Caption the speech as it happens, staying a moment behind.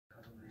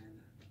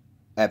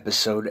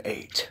Episode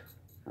 8,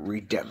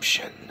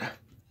 Redemption.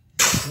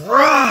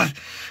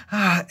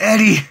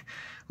 Eddie,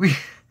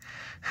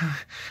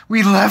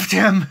 we left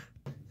him.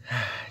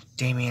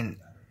 Damien,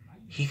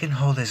 he can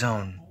hold his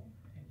own.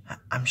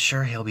 I'm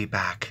sure he'll be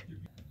back.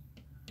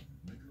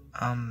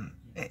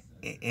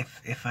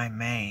 If I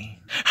may.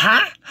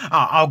 Huh?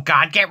 Oh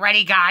God, get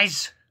ready,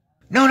 guys.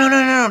 No,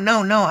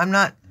 I'm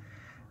not.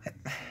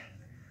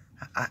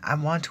 I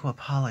want to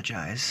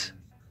apologize.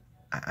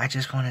 I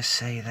just want to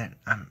say that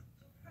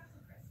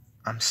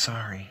I'm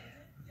sorry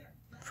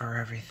for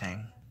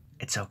everything.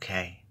 It's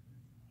okay.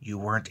 You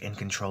weren't in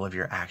control of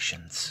your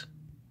actions.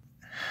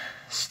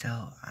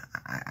 Still,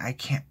 I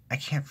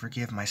can't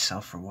forgive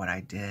myself for what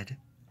I did.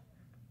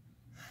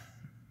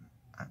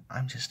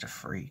 I'm just a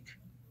freak.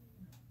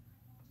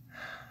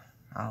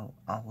 I'll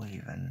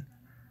leave and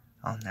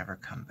I'll never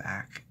come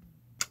back.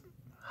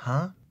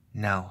 Huh?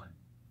 No.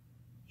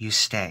 You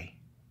stay.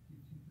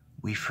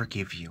 We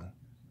forgive you.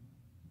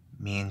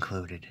 Me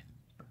included.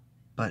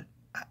 But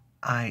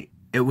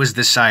It was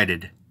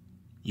decided.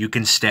 You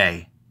can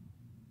stay.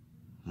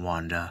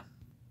 Wanda.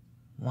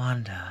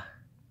 Wanda.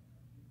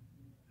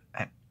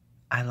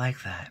 I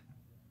like that.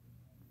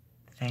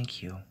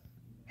 Thank you.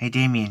 Hey,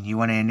 Damien, you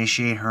want to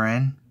initiate her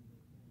in?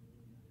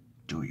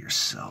 Do it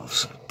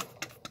yourselves.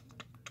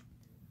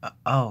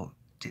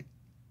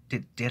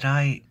 Did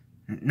I?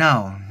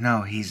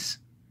 No, he's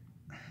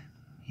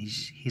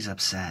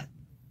upset.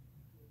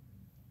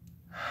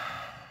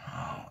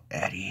 Oh,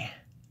 Eddie.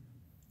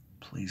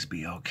 Please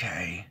be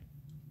okay.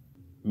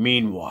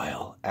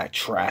 Meanwhile, at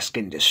Trask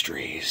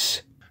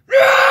Industries.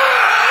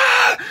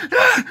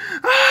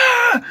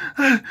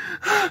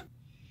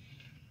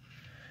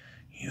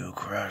 You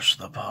crashed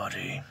the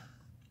party.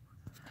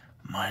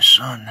 My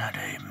son had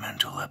a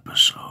mental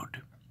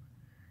episode.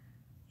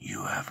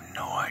 You have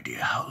no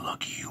idea how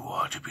lucky you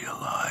are to be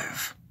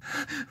alive.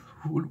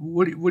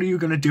 What are you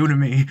gonna do to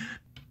me?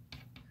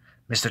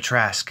 Mr.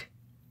 Trask,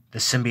 the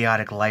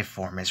symbiotic life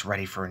form is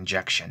ready for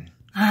injection.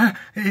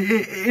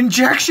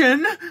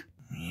 Injection?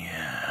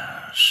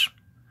 Yes.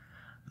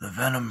 The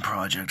Venom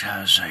Project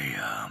has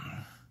a,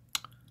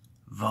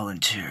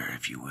 volunteer,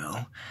 if you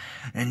will,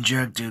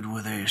 injected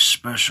with a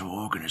special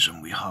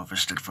organism we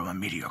harvested from a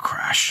meteor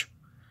crash.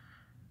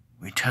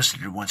 We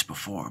tested it once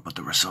before, but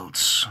the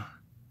results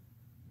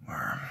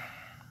were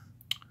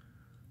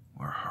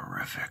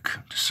horrific,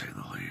 to say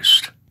the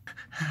least.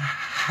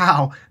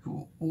 How?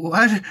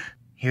 What?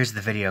 Here's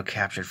the video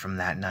captured from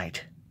that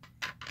night.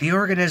 The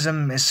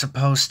organism is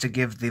supposed to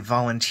give the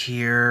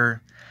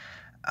volunteer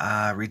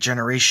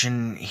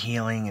regeneration,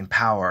 healing, and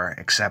power,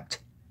 except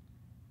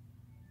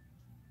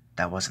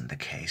that wasn't the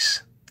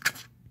case.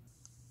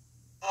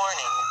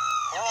 Warning.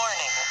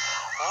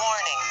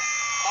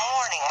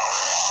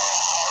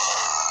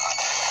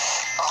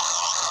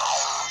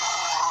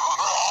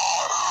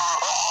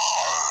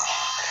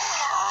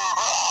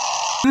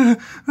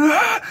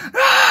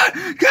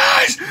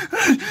 Guys!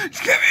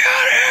 Get me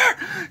out of here!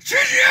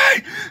 GTA!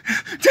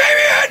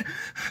 Damien!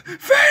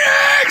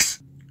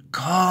 Phoenix!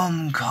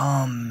 Calm.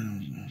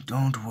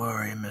 Don't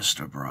worry,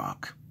 Mr.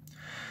 Brock.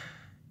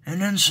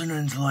 An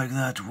incident like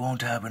that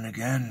won't happen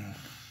again.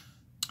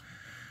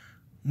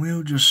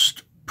 We'll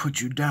just put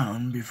you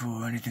down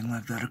before anything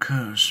like that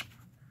occurs.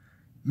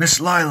 Miss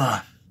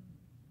Lila,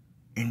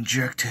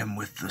 inject him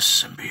with the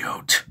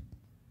symbiote.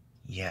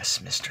 Yes,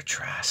 Mr.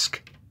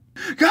 Trask.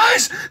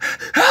 Guys!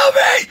 Help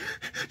me!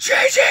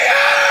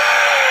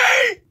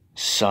 GTA!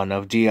 Son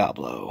of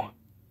Diablo,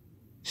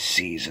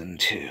 Season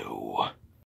 2.